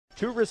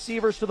Two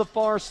receivers to the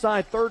far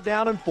side. 3rd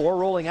down and 4.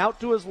 Rolling out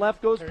to his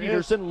left goes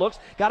Peterson. Looks,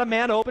 got a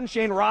man open.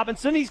 Shane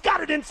Robinson. He's got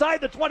it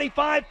inside the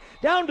 25,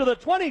 down to the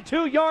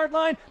 22-yard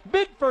line.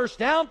 Big first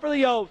down for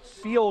the Oats.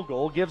 Field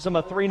goal gives them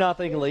a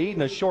 3-0 lead,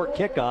 and a short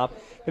kickoff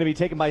going to be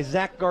taken by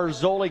Zach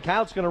Garzoli.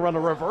 Coyote's going to run a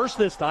reverse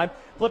this time.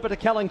 Flip it to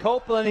Kellen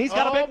Copeland. He's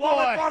got a big wall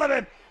in front of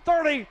him.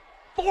 30,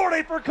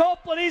 40 for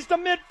Copeland. He's to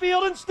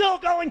midfield and still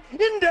going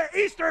into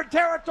Eastern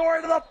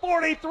Territory to the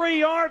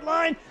 43-yard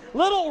line.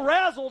 Little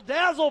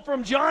razzle-dazzle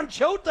from John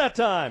Choate that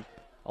time.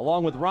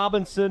 Along with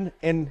Robinson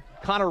and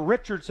Connor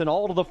Richardson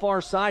all to the far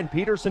side.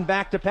 Peterson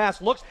back to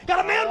pass. Looks,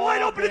 got a man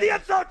wide open to the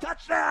end zone.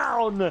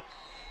 Touchdown!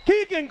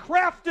 Keegan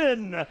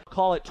Crafton.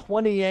 Call it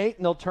 28,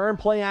 and they'll turn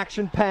play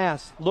action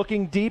pass.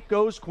 Looking deep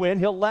goes Quinn.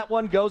 He'll let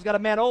one go. He's got a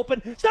man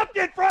open. Stepped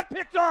in front,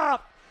 picked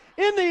off.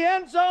 In the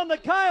end zone, the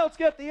Coyotes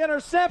get the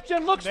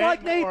interception. Looks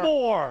like Nate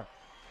Moore.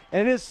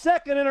 And his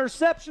second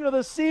interception of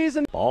the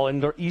season. Ball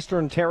into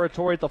Eastern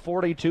Territory at the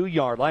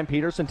 42-yard line.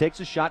 Peterson takes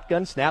a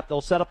shotgun snap. They'll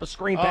set up a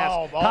screen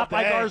pass. Caught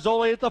by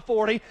Garzoli at the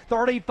 40,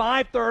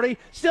 35-30.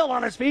 Still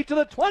on his feet to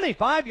the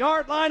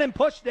 25-yard line and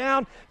pushed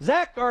down.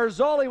 Zach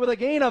Garzoli with a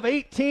gain of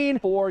 18.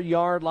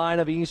 4-yard line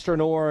of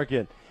Eastern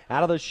Oregon.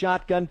 Out of the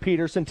shotgun,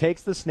 Peterson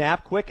takes the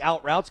snap. Quick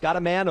out routes. Got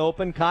a man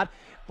open. Caught.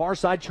 Far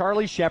side,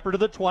 Charlie Shepard to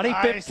the 20,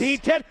 15,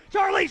 10.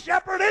 Charlie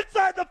Shepard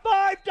inside the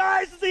 5.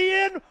 Guys, is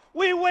he in?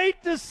 We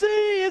wait to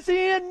see. Is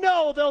he in?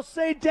 No. They'll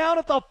say down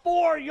at the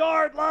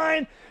 4-yard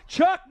line.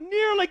 Chuck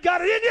nearly got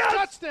it in. Yes!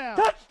 Touchdown!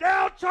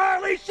 Touchdown,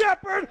 Charlie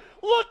Shepard.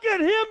 Look at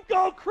him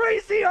go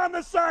crazy on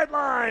the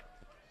sideline.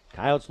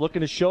 Coyotes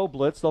looking to show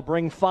blitz. They'll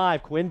bring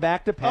 5. Quinn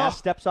back to pass.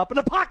 Steps up in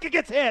the pocket,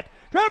 gets hit.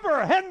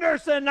 Trevor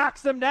Henderson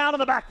knocks him down in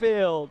the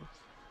backfield.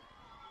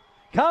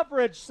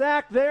 Coverage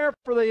sack there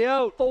for the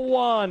Oats. The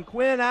 1.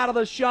 Quinn out of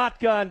the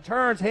shotgun.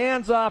 Turns,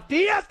 hands off.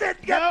 Diaz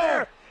didn't get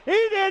there.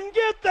 He didn't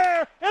get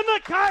there. And the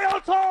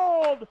Coyotes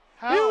hold.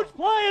 Huge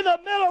play in the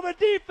middle of the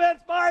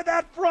defense by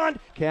that front.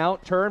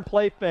 Count, turn,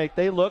 play fake.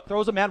 They look,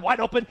 throws a man wide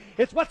open.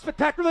 It's What's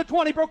Spectacular, the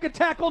 20. Broken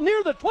tackle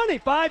near the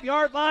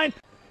 25-yard line.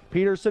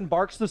 Peterson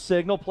barks the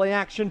signal, play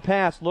action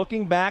pass,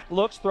 looking back,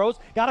 looks, throws,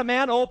 got a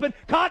man open,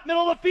 caught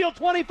middle of the field,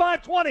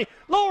 25-20,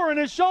 lowering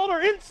his shoulder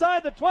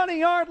inside the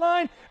 20-yard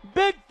line.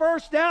 Big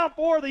first down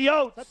for the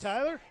Oats. Is that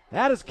Tyler?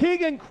 That is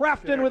Keegan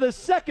Crafton with his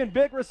second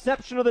big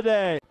reception of the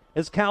day.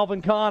 Is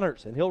Calvin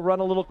Connors, and he'll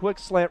run a little quick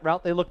slant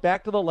route. They look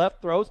back to the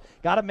left, throws,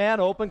 got a man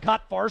open,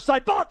 caught far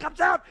side, ball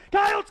comes out,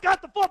 Coyotes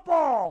got the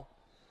football.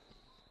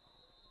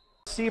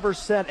 Receiver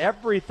sent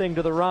everything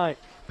to the right.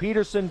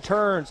 Peterson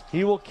turns.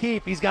 He will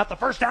keep. He's got the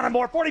first down and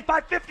more.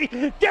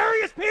 45-50.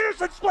 Darius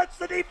Peterson splits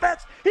the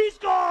defense. He's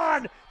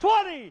gone.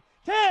 20,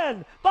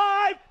 10,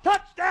 5.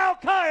 Touchdown,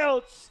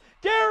 Coyotes.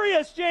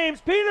 Darius James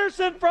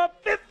Peterson from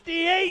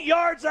 58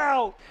 yards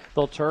out.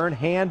 They'll turn,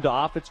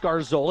 handoff. It's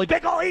Garzoli.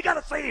 Big hole. He got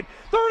a save.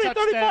 30,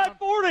 35,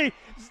 40.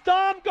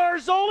 Dom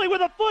Garzoli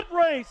with a foot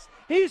race.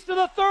 He's to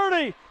the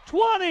 30,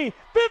 20,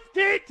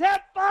 15, 10,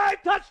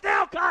 5.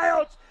 Touchdown,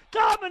 Coyotes.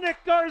 Dominic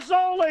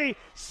Garzoli,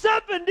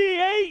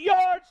 78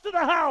 yards to the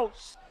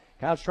house.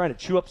 Coyotes trying to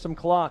chew up some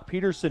clock.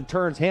 Peterson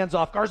turns, hands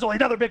off. Garzoli,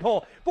 another big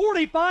hole.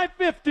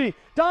 45-50.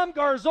 Dom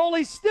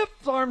Garzoli stiff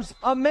arms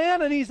a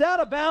man, and he's out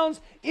of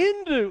bounds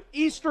into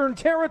Eastern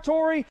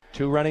Territory.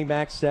 2 running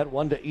backs set,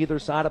 1 to either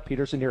side of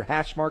Peterson near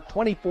hash mark,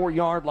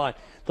 24-yard line.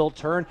 They'll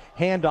turn,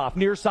 handoff,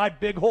 near side,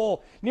 big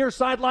hole, near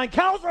sideline.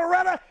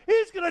 Calzaretta,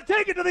 he's going to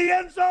take it to the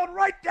end zone,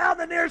 right down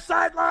the near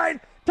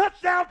sideline.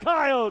 Touchdown,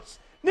 Coyotes.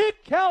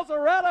 Nick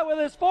Calzaretta with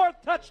his 4th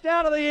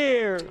touchdown of the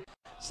year.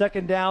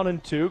 2nd down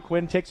and 2.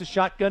 Quinn takes a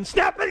shotgun,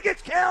 snap, and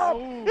gets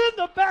killed. In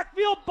the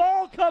backfield,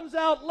 ball comes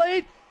out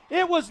late.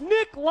 It was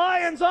Nick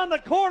Lyons on the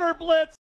corner blitz.